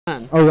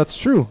men. Oh, that's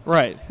true.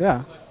 Right.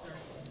 Yeah.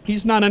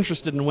 He's not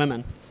interested in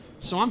women,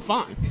 so I'm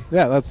fine.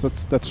 Yeah, that's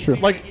true.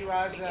 Like,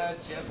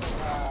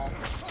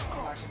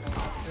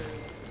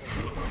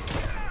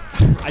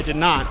 I did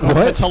not.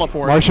 What?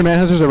 Teleport. Martian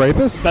Manhunter's a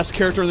rapist? Best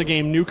character in the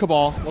game, new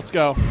Cabal. Let's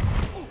go.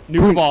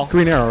 New Cabal.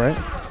 Green Arrow, right?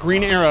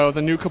 Green Arrow,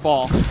 the new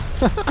Cabal.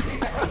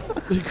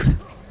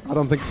 I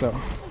don't think so.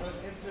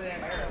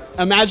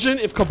 Imagine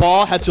if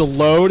Cabal had to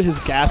load his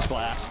gas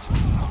blast.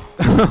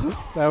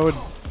 That would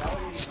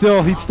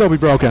he'd still be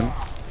broken.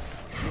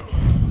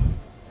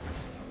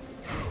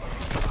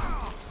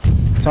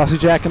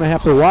 SaucyJack gonna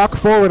have to walk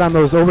forward on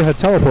those overhead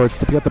teleports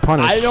to get the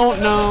punish. I don't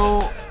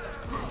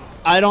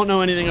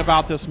know anything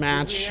about this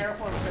match.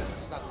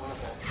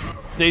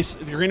 The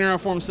Green Arrow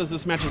form says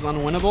this match is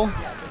unwinnable.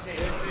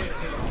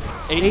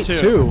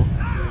 8-2.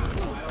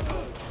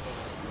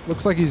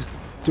 Looks like he's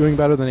doing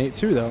better than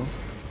 8-2 though.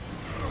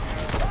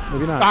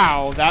 Maybe not.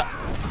 Wow,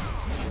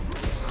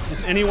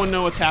 does anyone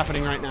know what's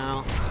happening right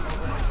now?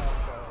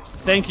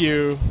 Thank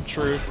you,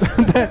 Truth.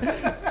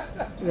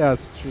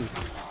 Yes,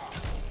 Truth.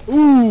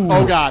 Ooh.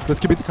 Oh God. This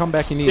could be the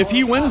comeback he needs. If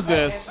he wins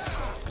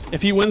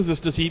this,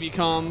 does he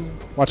become?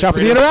 Watch out for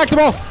the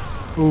interactable.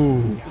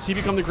 Ooh. Does he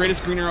become the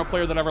greatest Green Arrow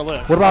player that ever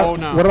lived? What about Oh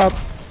no. What about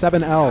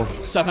 7L?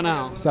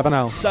 7L.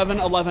 7L.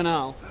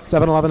 7-11L.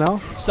 7-11L?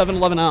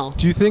 7-11L.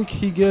 Do you think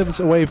he gives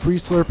away free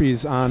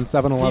Slurpees on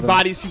 7-11? He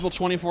bodies people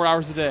 24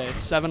 hours a day.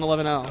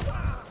 7-11L.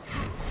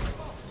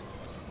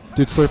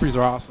 Dude, Slurpees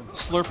are awesome.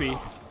 Slurpee.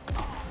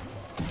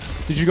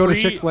 Did you go to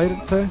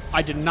Chick-fil-A today?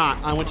 I did not.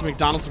 I went to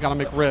McDonald's and got a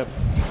McRib.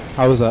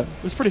 How was that?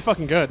 It was pretty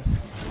fucking good.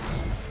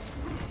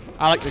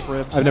 I like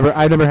McRibs.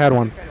 I've never had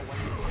one.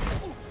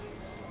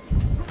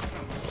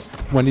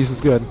 Wendy's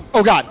is good.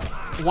 Oh God.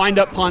 Wind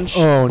up punch.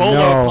 Oh, Bolo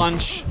no.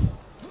 punch.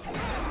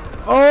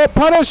 Oh,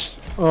 punish!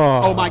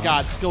 Oh my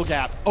God. Skill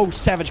gap. Oh,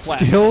 Savage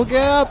Blast. Skill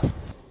gap?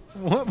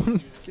 What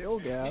was skill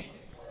gap?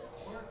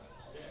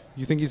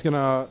 You think he's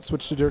gonna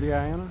switch to Dirty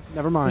Guyana?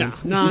 Never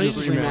mind. No, he's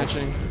just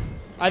rematching.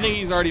 I think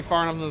he's already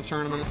far enough in the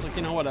tournament. It's like,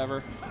 you know,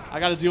 whatever. I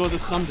got to deal with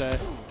this someday.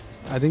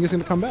 I think he's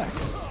gonna come back.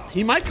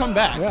 He might come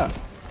back. Yeah.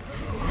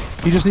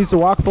 He just needs to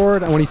walk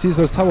forward, and when he sees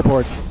those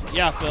teleports.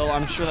 Yeah, Phil,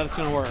 I'm sure that's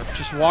going to work.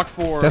 Just walk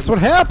forward. That's what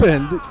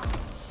happened.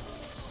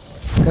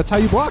 That's how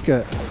you block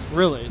it.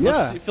 Really? Yeah.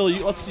 Let's see, Phil,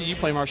 let's see you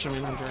play Martian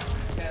Manhunter.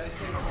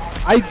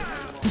 I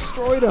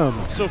destroyed him.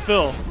 So,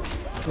 Phil,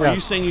 are you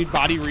saying you'd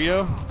body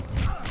Rio?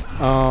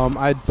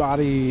 I'd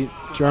body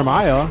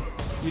Jeremiah.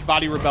 You'd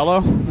body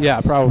Rebello? Yeah,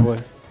 probably.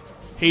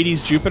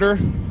 Hades Jupiter?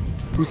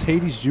 Who's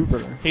Hades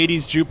Jupiter?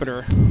 Hades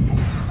Jupiter.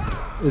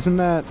 Isn't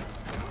that...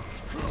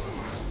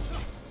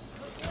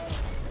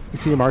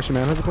 Is he a Martian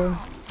Manhunter player?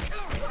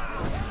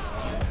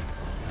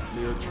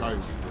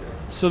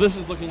 So this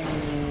is looking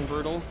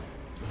brutal.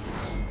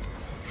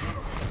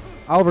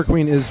 Oliver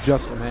Queen is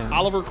just a man.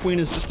 Oliver Queen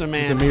is just a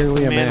man. He's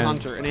merely a man.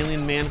 Manhunter, an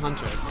alien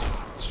manhunter.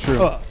 It's true.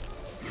 Oh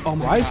my God.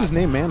 Why is his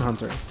name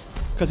Manhunter?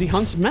 Because he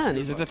hunts men.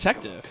 He's a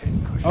detective.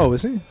 Oh,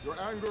 is he? Your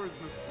anger is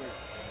misplaced.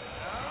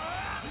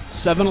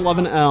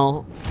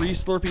 7-11L. Free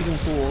Slurpees and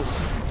pools.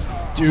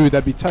 Dude,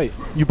 that'd be tight.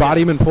 You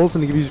body him in pulls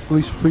and he gives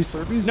you free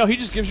Slurpees? No, he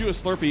just gives you a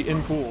Slurpee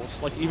in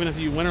pools. Like, even if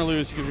you win or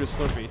lose, he gives you a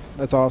Slurpee.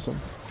 That's awesome.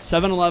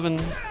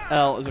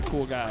 7-11L is a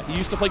cool guy. He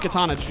used to play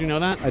Katana. Did you know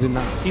that? I did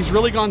not. He's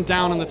really gone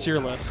down on the tier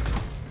list.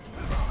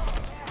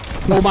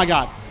 Oh my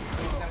God.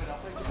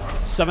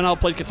 7L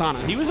played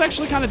Katana. He was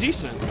actually kind of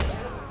decent.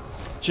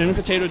 Jimmy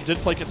Potato did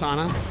play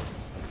Katana.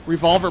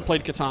 Revolver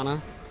played Katana.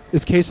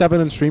 Is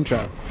K7 in stream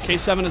chat?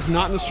 K7 is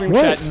not in the stream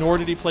What? chat, nor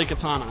did he play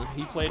Katana.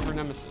 He played her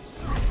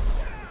Nemesis.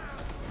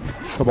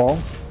 Cabal?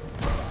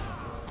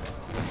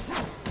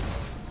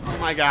 Oh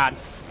my God.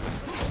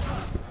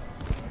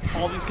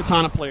 All these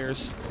Katana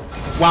players.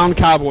 Wound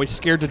Cowboy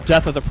scared to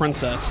death of the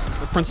princess.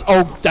 The prince.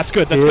 Oh, that's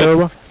good. That's good.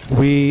 Here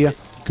we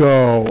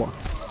go.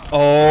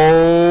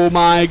 Oh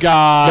my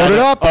God. Load it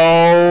up.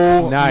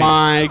 Oh Nice.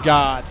 my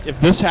God.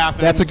 If this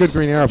happens. That's a good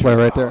Green Arrow player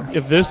right there.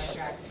 If this.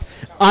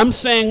 I'm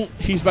saying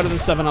he's better than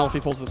 7L if he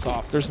pulls this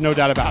off. There's no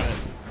doubt about it.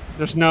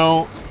 There's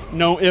no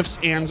ifs,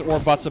 ands, or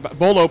buts about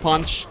Bolo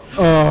punch.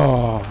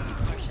 Oh.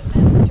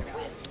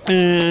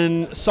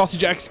 And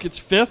SaucyJack gets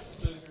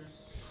 5th.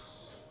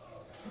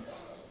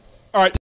 All right.